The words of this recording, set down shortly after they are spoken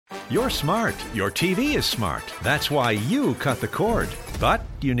You're smart. Your TV is smart. That's why you cut the cord. But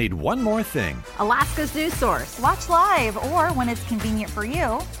you need one more thing. Alaska's news source. Watch live or when it's convenient for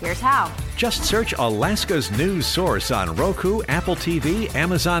you. Here's how. Just search Alaska's news source on Roku, Apple TV,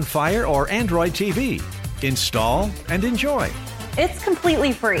 Amazon Fire, or Android TV. Install and enjoy. It's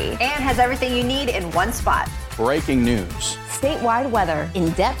completely free and has everything you need in one spot. Breaking news. Statewide weather.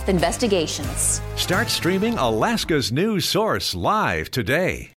 In-depth investigations. Start streaming Alaska's news source live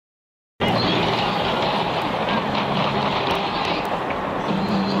today.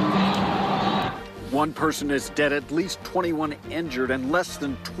 One person is dead, at least 21 injured, and less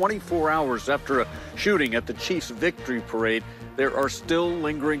than 24 hours after a shooting at the Chiefs Victory Parade, there are still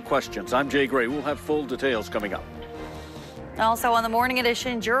lingering questions. I'm Jay Gray. We'll have full details coming up. Also on the Morning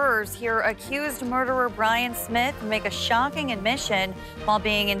Edition, jurors hear accused murderer Brian Smith make a shocking admission while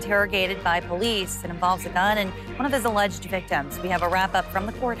being interrogated by police. It involves a gun and one of his alleged victims. We have a wrap-up from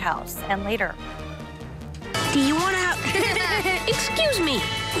the courthouse and later. Do you want to Excuse me.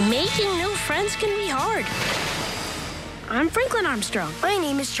 Making new friends can be hard. I'm Franklin Armstrong. My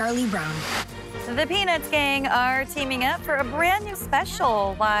name is Charlie Brown. The Peanuts gang are teaming up for a brand new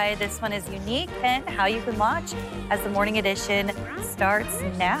special. Why this one is unique and how you can watch as the Morning Edition starts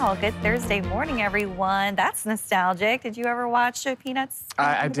now. Good Thursday morning, everyone. That's nostalgic. Did you ever watch Peanuts?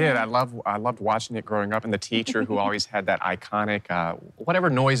 I did. I loved watching it growing up, and the teacher who always had that iconic whatever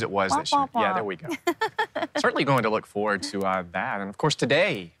noise it was that she. Yeah, there we go. Certainly going to look forward to that, and of course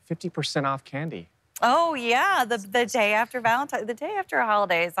today, 50% off candy. Oh, yeah, the day after Valentine's, the day after a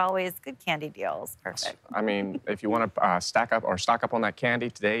holiday is always good candy deals. Perfect. I mean, if you want to stock up on that candy,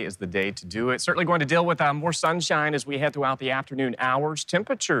 today is the day to do it. Certainly going to deal with more sunshine as we head throughout the afternoon hours.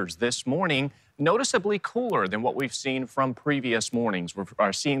 Temperatures this morning noticeably cooler than what we've seen from previous mornings.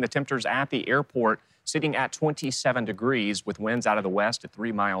 We're seeing the temperatures at the airport sitting at 27 degrees with winds out of the west at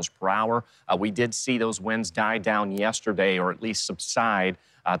 3 miles per hour. We did see those winds die down yesterday, or at least subside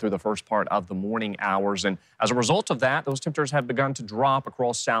through the first part of the morning hours. And as a result of that, those temperatures have begun to drop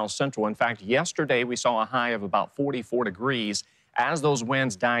across South Central. In fact, yesterday we saw a high of about 44 degrees. As those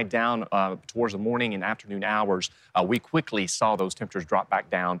winds died down towards the morning and afternoon hours, we quickly saw those temperatures drop back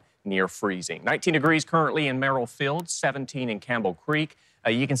down near freezing. 19 degrees currently in Merrill Field, 17 in Campbell Creek.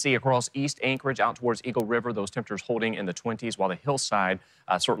 You can see across East Anchorage out towards Eagle River, those temperatures holding in the 20s, while the hillside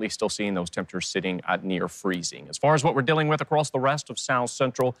certainly still seeing those temperatures sitting near freezing. As far as what we're dealing with across the rest of South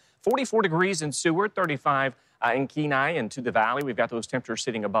Central, 44 degrees in Seward, 35 in Kenai and to the valley. We've got those temperatures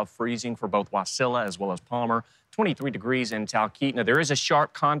sitting above freezing for both Wasilla as well as Palmer. 23 degrees in Talkeetna. There is a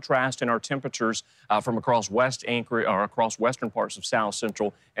sharp contrast in our temperatures from across West Anchorage or across western parts of South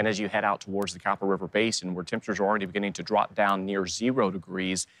Central, and as you head out towards the Copper River Basin, where temperatures are already beginning to drop down near 0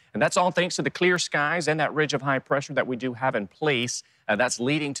 degrees. And that's all thanks to the clear skies and that ridge of high pressure that we do have in place. That's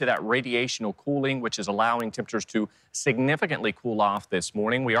leading to that radiational cooling, which is allowing temperatures to significantly cool off this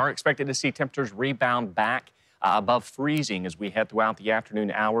morning. We are expected to see temperatures rebound back above freezing as we head throughout the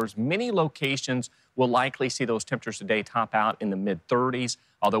afternoon hours. Many locations will likely see those temperatures today top out in the mid-30s,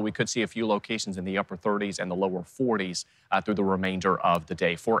 although we could see a few locations in the upper 30s and the lower 40s through the remainder of the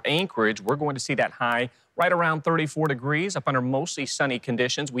day. For Anchorage, we're going to see that high right around 34 degrees up under mostly sunny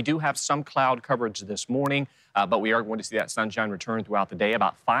conditions. We do have some cloud coverage this morning, but we are going to see that sunshine return throughout the day,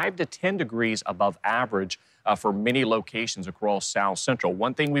 about 5 to 10 degrees above average for many locations across South Central.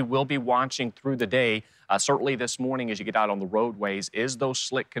 One thing we will be watching through the day, certainly this morning as you get out on the roadways, is those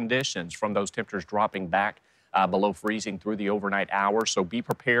slick conditions from those temperatures dropping back below freezing through the overnight hours. So be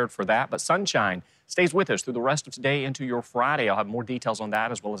prepared for that. But sunshine stays with us through the rest of today into your Friday. I'll have more details on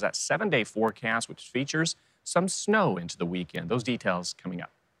that as well as that 7-day forecast, which features some snow into the weekend. Those details coming up.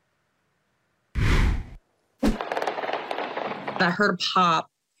 I heard a pop,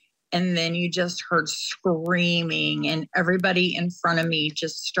 and then you just heard screaming, and everybody in front of me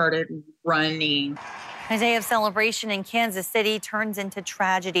just started running. A day of celebration in Kansas City turns into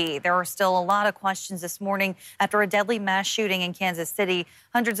tragedy. There are still a lot of questions this morning after a deadly mass shooting in Kansas City.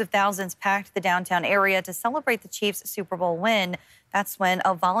 Hundreds of thousands packed the downtown area to celebrate the Chiefs' Super Bowl win. That's when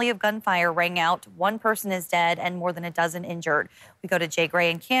a volley of gunfire rang out. One person is dead and more than a dozen injured. We go to Jay Gray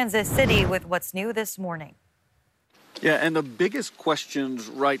in Kansas City with what's new this morning. Yeah, and the biggest questions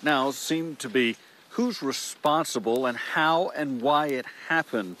right now seem to be who's responsible and how and why it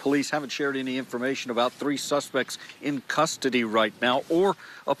happened. Police haven't shared any information about 3 suspects in custody right now or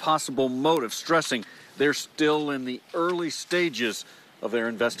a possible motive, stressing they're still in the early stages of their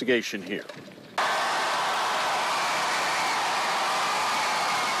investigation here.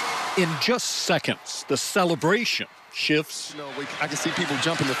 In just seconds, the celebration shifts. I can see people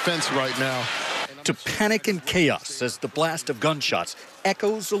jumping the fence right now. to panic and chaos as the blast of gunshots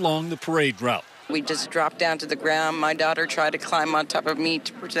echoes along the parade route. We just dropped down to the ground. My daughter tried to climb on top of me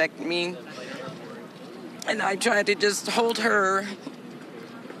to protect me. And I tried to just hold her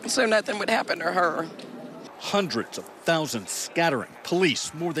so nothing would happen to her. Hundreds of thousands scattering.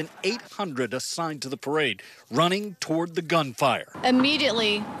 Police, more than 800 assigned to the parade, running toward the gunfire.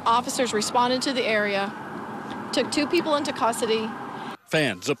 Immediately, officers responded to the area, took 2 people into custody.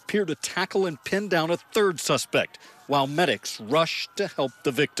 Fans appear to tackle and pin down a third suspect, while medics rush to help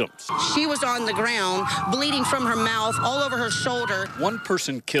the victims. She was on the ground, bleeding from her mouth, all over her shoulder. 1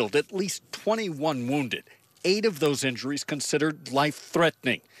 person killed, at least 21 wounded. 8 of those injuries considered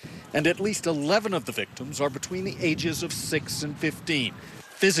life-threatening. And at least 11 of the victims are between the ages of 6 and 15.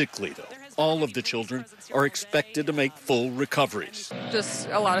 Physically, though, all of the children are expected to make full recoveries. Just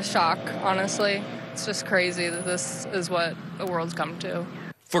a lot of shock, honestly. It's just crazy that this is what the world's come to.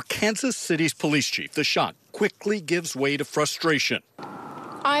 For Kansas City's police chief, the shock quickly gives way to frustration.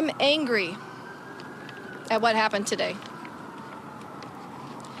 I'm angry at what happened today.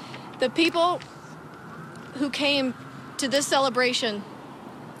 The people who came to this celebration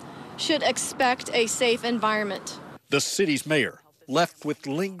should expect a safe environment. The city's mayor left with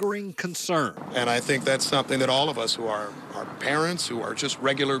lingering concern. And I think that's something that all of us who are parents, who are just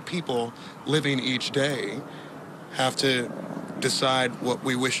regular people living each day, have to decide what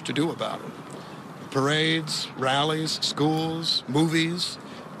we wish to do about it. Parades, rallies, schools, movies,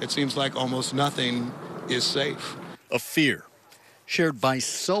 it seems like almost nothing is safe. A fear shared by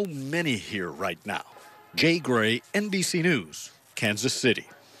so many here right now. Jay Gray, NBC News, Kansas City.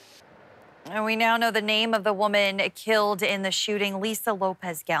 And we now know the name of the woman killed in the shooting, Lisa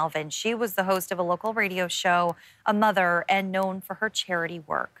Lopez Galvin. She was the host of a local radio show, a mother, and known for her charity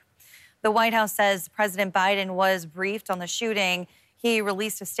work. The White House says President Biden was briefed on the shooting. He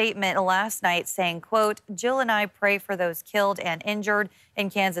released a statement last night saying, quote, "Jill and I pray for those killed and injured in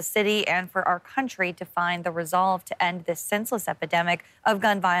Kansas City and for our country to find the resolve to end this senseless epidemic of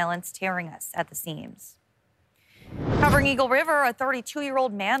gun violence tearing us at the seams." Covering Eagle River, a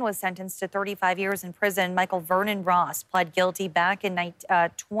 32-year-old man was sentenced to 35 years in prison. Michael Vernon Ross pled guilty back in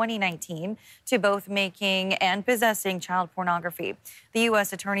 2019 to both making and possessing child pornography. The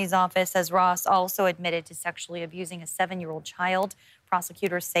U.S. Attorney's Office says Ross also admitted to sexually abusing a 7-year-old child.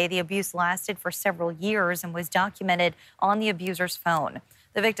 Prosecutors say the abuse lasted for several years and was documented on the abuser's phone.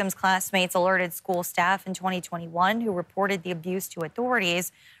 The victim's classmates alerted school staff in 2021 who reported the abuse to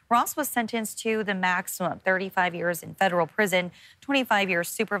authorities. Ross was sentenced to the maximum 35 years in federal prison, 25 years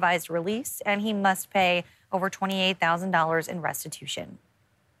supervised release, and he must pay over $28,000 in restitution.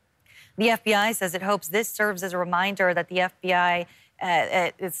 The FBI says it hopes this serves as a reminder that the FBI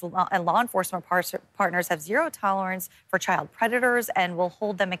and law enforcement partners have zero tolerance for child predators and will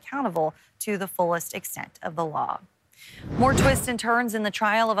hold them accountable to the fullest extent of the law. More twists and turns in the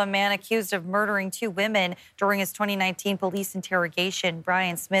trial of a man accused of murdering 2 women during his 2019 police interrogation.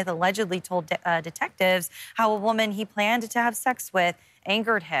 Brian Smith allegedly told detectives how a woman he planned to have sex with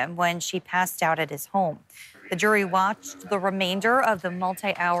angered him when she passed out at his home. The jury watched the remainder of the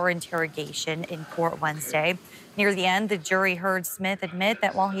multi-hour interrogation in court Wednesday. Near the end, the jury heard Smith admit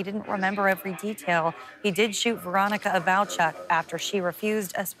that while he didn't remember every detail, he did shoot Veronica Avauchuk after she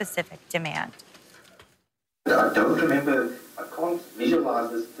refused a specific demand. I don't remember, I can't visualize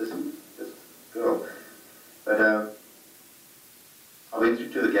this girl, but I went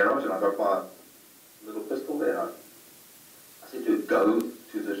to the garage and I got my little pistol there. I said to her,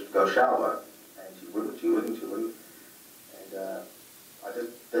 go shower, and she wouldn't, and I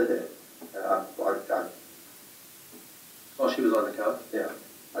just did that. While she was on the couch? Yeah,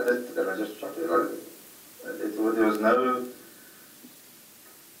 I just shot her. There was no...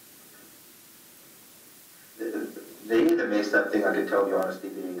 The messed up thing I can tell you honestly,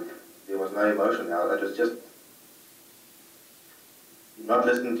 there was no emotion now. It was just, you're not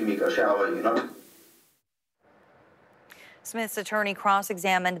listening to me, go shower, you're not. Smith's attorney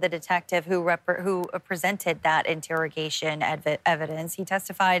cross-examined the detective who presented that interrogation evidence. He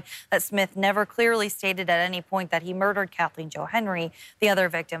testified that Smith never clearly stated at any point that he murdered Kathleen Jo Henry, the other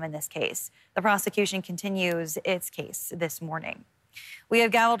victim in this case. The prosecution continues its case this morning. We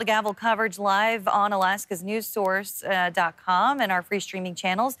have gavel-to-gavel coverage live on alaskasnewssource.com and our free streaming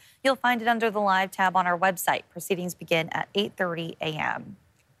channels. You'll find it under the Live tab on our website. Proceedings begin at 8:30 a.m.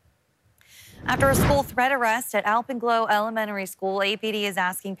 After a school threat arrest at Alpenglow Elementary School, APD is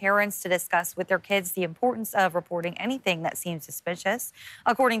asking parents to discuss with their kids the importance of reporting anything that seems suspicious.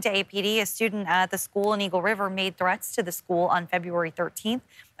 According to APD, a student at the school in Eagle River made threats to the school on February 13th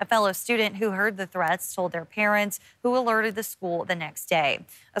A fellow student who heard the threats told their parents, who alerted the school the next day.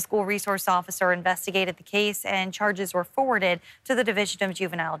 A school resource officer investigated the case and charges were forwarded to the Division of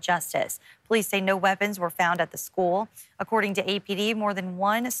Juvenile Justice. Police say no weapons were found at the school. According to APD, more than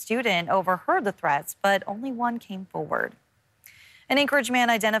one student overheard the threats, but only one came forward. An Anchorage man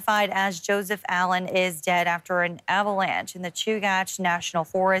identified as Joseph Allen is dead after an avalanche in the Chugach National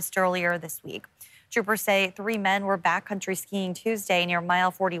Forest earlier this week. Troopers say 3 men were backcountry skiing Tuesday near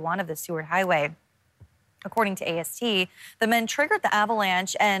mile 41 of the Seward Highway. According to AST, the men triggered the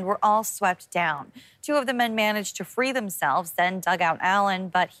avalanche and were all swept down. 2 of the men managed to free themselves, then dug out Allen,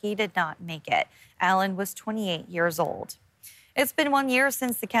 but he did not make it. Allen was 28 years old. It's been 1 year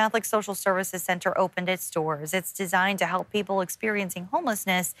since the Catholic Social Services Center opened its doors. It's designed to help people experiencing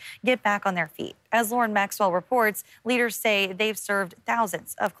homelessness get back on their feet. As Lauren Maxwell reports, leaders say they've served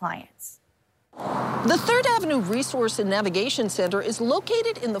thousands of clients. The 3rd Avenue Resource and Navigation Center is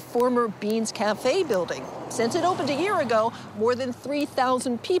located in the former Beans Cafe building. Since it opened a year ago, more than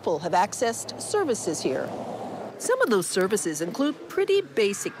 3,000 people have accessed services here. Some of those services include pretty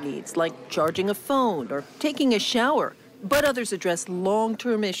basic needs like charging a phone or taking a shower, but others address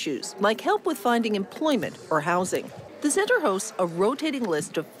long-term issues like help with finding employment or housing. The center hosts a rotating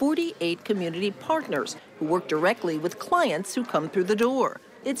list of 48 community partners who work directly with clients who come through the door.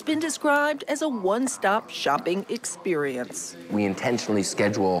 It's been described as a one-stop shopping experience. We intentionally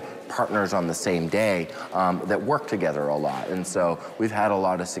schedule partners on the same day that work together a lot. And so we've had a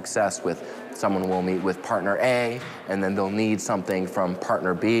lot of success with someone will meet with partner A, and then they'll need something from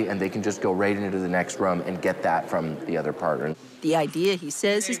partner B, and they can just go right into the next room and get that from the other partner. The idea, he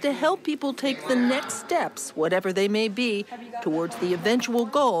says, is to help people take the next steps, whatever they may be, towards the eventual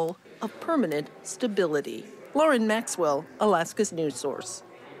goal of permanent stability. Lauren Maxwell, Alaska's news source.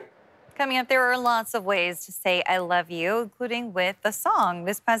 Coming up, there are lots of ways to say I love you, including with a song.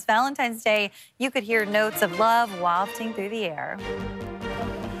 This past Valentine's Day, you could hear notes of love wafting through the air.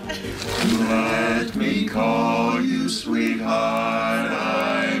 Let me call you sweetheart,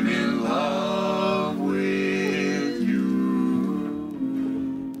 I'm in love with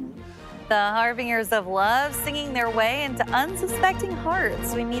you. The harbingers of love singing their way into unsuspecting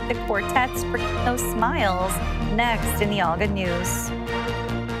hearts. We meet the quartet sprinkling those smiles next in the All Good News.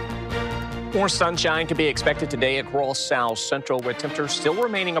 More sunshine can be expected today across South Central, with temperatures still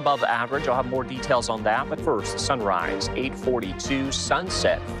remaining above average. I'll have more details on that. But first, sunrise 8:42,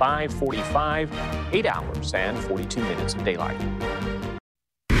 sunset 5:45, 8 hours and 42 minutes of daylight.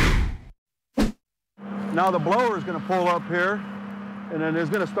 Now the blower is going to pull up here, and then it's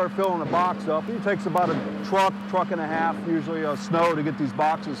going to start filling the box up. It takes about a truck and a half, usually of snow to get these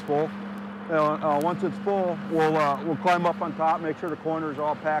boxes full. Once it's full, we'll climb up on top, make sure the corners are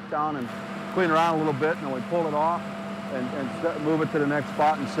all packed down, and clean around a little bit, and then we pull it off and move it to the next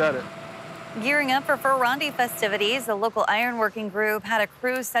spot and set it. Gearing up for Fur-Rondy festivities, the local ironworking group had a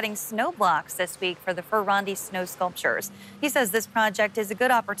crew setting snow blocks this week for the Fur-Rondy snow sculptures. He says this project is a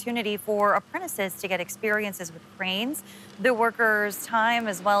good opportunity for apprentices to get experiences with cranes. The workers' time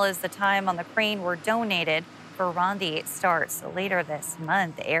as well as the time on the crane were donated. Fur-Rondy starts later this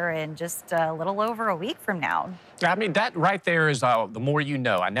month, Aaron, just a little over a week from now. I mean, that right there is the more you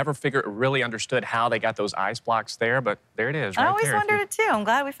know. I never really understood how they got those ice blocks there, but there it is right there. I always wondered it too. I'm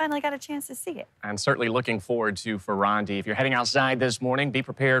glad we finally got a chance to see it. I'm certainly looking forward to Fur-Rondy. If you're heading outside this morning, be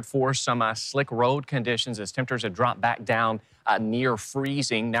prepared for some slick road conditions as temperatures have dropped back down near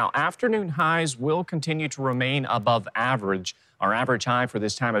freezing. Now, afternoon highs will continue to remain above average. Our average high for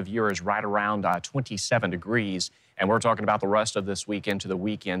this time of year is right around 27 degrees. And we're talking about the rest of this week into the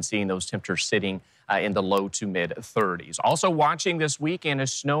weekend, seeing those temperatures sitting in the low to mid 30s. Also watching this weekend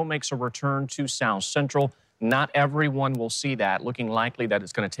as snow makes a return to South Central. Not everyone will see that. Looking likely that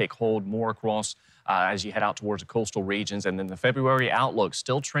it's going to take hold more across as you head out towards the coastal regions. And then the February outlook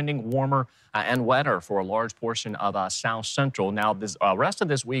still trending warmer and wetter for a large portion of South Central. Now, this rest of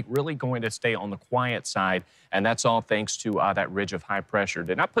this week really going to stay on the quiet side, and that's all thanks to that ridge of high pressure.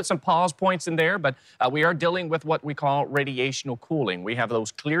 Did not put some pause points in there, but we are dealing with what we call radiational cooling. We have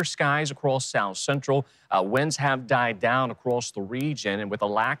those clear skies across South Central. Winds have died down across the region, and with a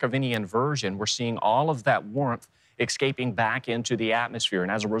lack of any inversion, we're seeing all of that warmth escaping back into the atmosphere.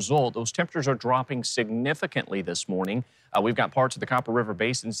 And as a result, those temperatures are dropping significantly this morning. We've got parts of the Copper River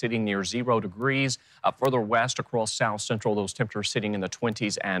Basin sitting near 0 degrees. Further west across South Central, those temperatures sitting in the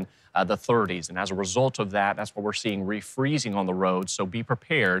 20s and the 30s. And as a result of that, that's what we're seeing refreezing on the road. So be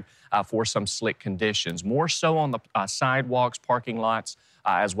prepared for some slick conditions. More so on the sidewalks, parking lots,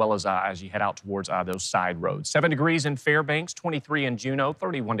 as well as you head out towards those side roads. 7 degrees in Fairbanks, 23 in Juneau,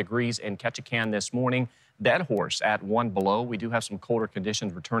 31 degrees in Ketchikan this morning. Dead Horse at 1 below. We do have some colder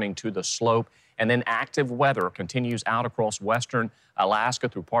conditions returning to the slope. And then active weather continues out across western Alaska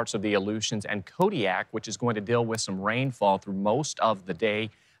through parts of the Aleutians and Kodiak, which is going to deal with some rainfall through most of the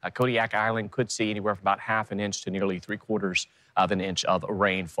day. Kodiak Island could see anywhere from about ½ an inch to nearly 3/4 of an inch of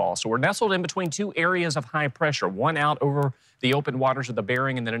rainfall. So we're nestled in between two areas of high pressure, one out over the open waters of the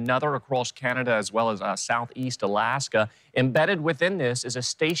Bering and then another across Canada as well as southeast Alaska. Embedded within this is a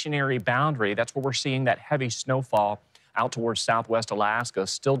stationary boundary. That's where we're seeing that heavy snowfall out towards southwest Alaska,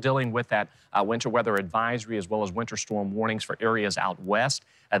 still dealing with that winter weather advisory as well as winter storm warnings for areas out west.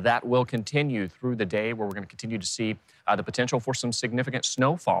 That will continue through the day where we're going to continue to see the potential for some significant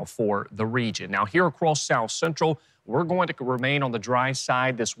snowfall for the region. Now here across South Central, we're going to remain on the dry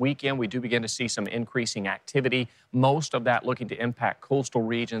side this weekend. We do begin to see some increasing activity, most of that looking to impact coastal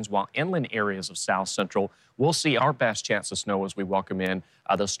regions, while inland areas of South Central will see our best chance of snow as we welcome in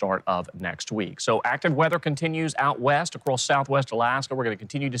the start of next week. So active weather continues out west across southwest Alaska. We're going to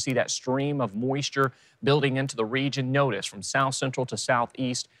continue to see that stream of moisture building into the region. Notice from South Central to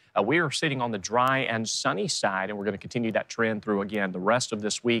southeast, we are sitting on the dry and sunny side, and we're going to continue that trend through, again, the rest of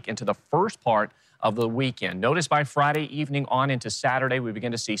this week into the first part of the weekend. Notice by Friday evening on into Saturday, we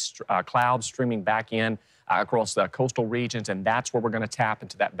begin to see clouds streaming back in across the coastal regions, and that's where we're going to tap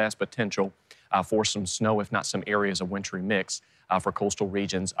into that best potential for some snow, if not some areas of wintry mix for coastal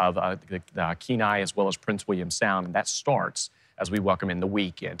regions of the Kenai as well as Prince William Sound, and that starts as we welcome in the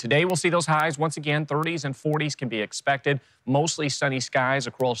weekend. Today, we'll see those highs once again. 30s and 40s can be expected. Mostly sunny skies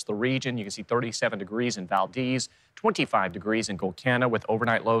across the region. You can see 37 degrees in Valdez, 25 degrees in Golconda, with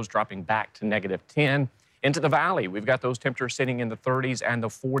overnight lows dropping back to -10. Into the valley, we've got those temperatures sitting in the 30s and the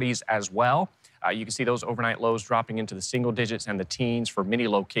 40s as well. You can see those overnight lows dropping into the single digits and the teens for many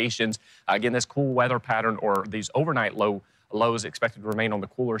locations. Again, this cool weather pattern or these overnight lows expected to remain on the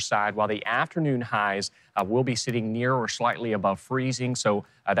cooler side, while the afternoon highs will be sitting near or slightly above freezing. So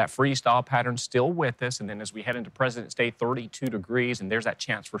that freeze-thaw pattern still with us. And then as we head into President's Day, 32 degrees, and there's that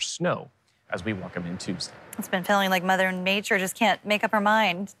chance for snow as we welcome in Tuesday. It's been feeling like Mother Nature just can't make up her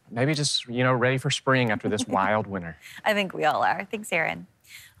mind. Maybe just, ready for spring after this wild winter. I think we all are. Thanks, Aaron.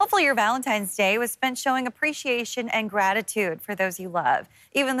 Hopefully your Valentine's Day was spent showing appreciation and gratitude for those you love.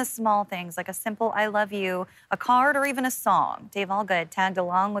 Even the small things like a simple I love you, a card, or even a song. Dave Allgood tagged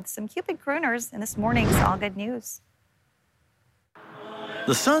along with some Cupid crooners in this morning's Allgood News.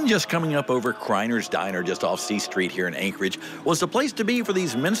 The sun just coming up over Kriner's Diner just off C Street here in Anchorage was the place to be for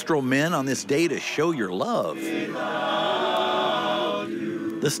these minstrel men on this day to show your love.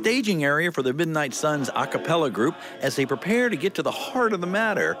 The staging area for the Midnight Suns a cappella group as they prepare to get to the heart of the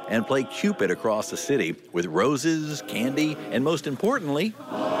matter and play Cupid across the city with roses, candy, and most importantly,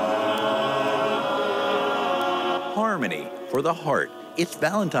 harmony for the heart. It's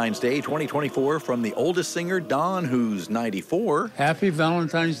Valentine's Day 2024 from the oldest singer, Don, who's 94. Happy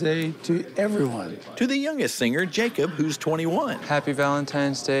Valentine's Day to everyone. To the youngest singer, Jacob, who's 21. Happy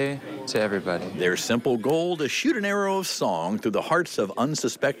Valentine's Day to everybody. Their simple goal to shoot an arrow of song through the hearts of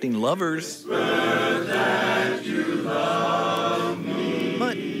unsuspecting lovers. That you love me.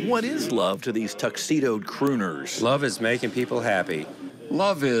 But what is love to these tuxedoed crooners? Love is making people happy.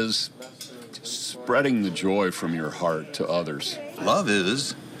 Love is spreading the joy from your heart to others. Love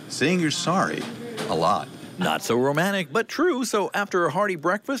is saying you're sorry a lot. Not so romantic, but true. So after a hearty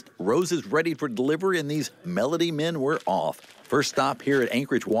breakfast, Rose is ready for delivery, and these melody men were off. First stop here at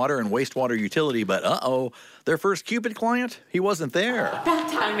Anchorage Water and Wastewater Utility, but their first Cupid client, he wasn't there.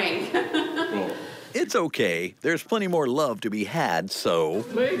 Bad timing. It's okay. There's plenty more love to be had, so...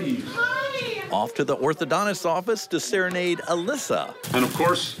 Ladies. Hi. Off to the orthodontist's office to serenade Alyssa. And of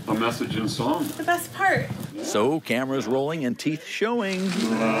course, a message in song. The best part. So, cameras rolling and teeth showing.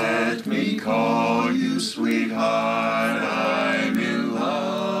 Let me call you sweetheart, I'm in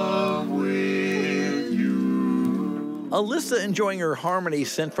love with you. Alyssa enjoying her harmony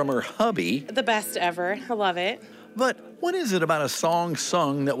sent from her hubby. The best ever. I love it. But what is it about a song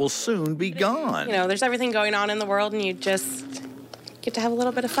sung that will soon be gone? There's everything going on in the world, and you just get to have a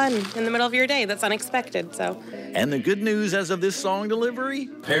little bit of fun in the middle of your day that's unexpected, so. And the good news as of this song delivery?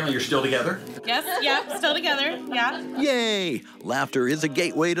 Apparently you're still together? Yes, yeah, still together, yeah. Yay! Laughter is a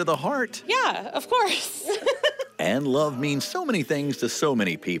gateway to the heart. Yeah, of course. And love means so many things to so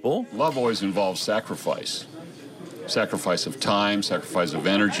many people. Love always involves sacrifice. Sacrifice of time, sacrifice of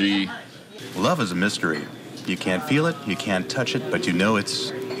energy. Love is a mystery. You can't feel it, you can't touch it, but you know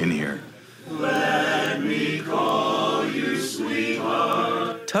it's in here. Let me call you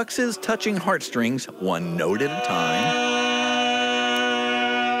sweetheart. Tuxes touching heartstrings, one note at a time.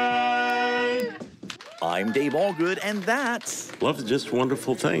 I'm Dave Allgood, and that's Love's just a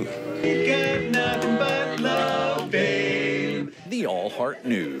wonderful thing. Got nothing but love, babe. the All Heart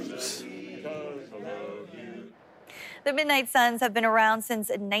News. The Midnight Suns have been around since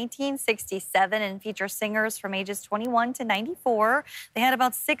 1967 and feature singers from ages 21 to 94. They had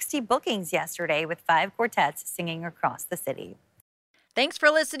about 60 bookings yesterday with 5 quartets singing across the city. Thanks for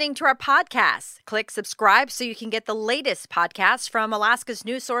listening to our podcast. Click subscribe so you can get the latest podcasts from Alaska's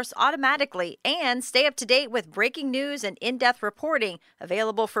news source automatically and stay up to date with breaking news and in-depth reporting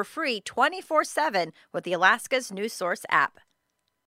available for free 24/7 with the Alaska's news source app.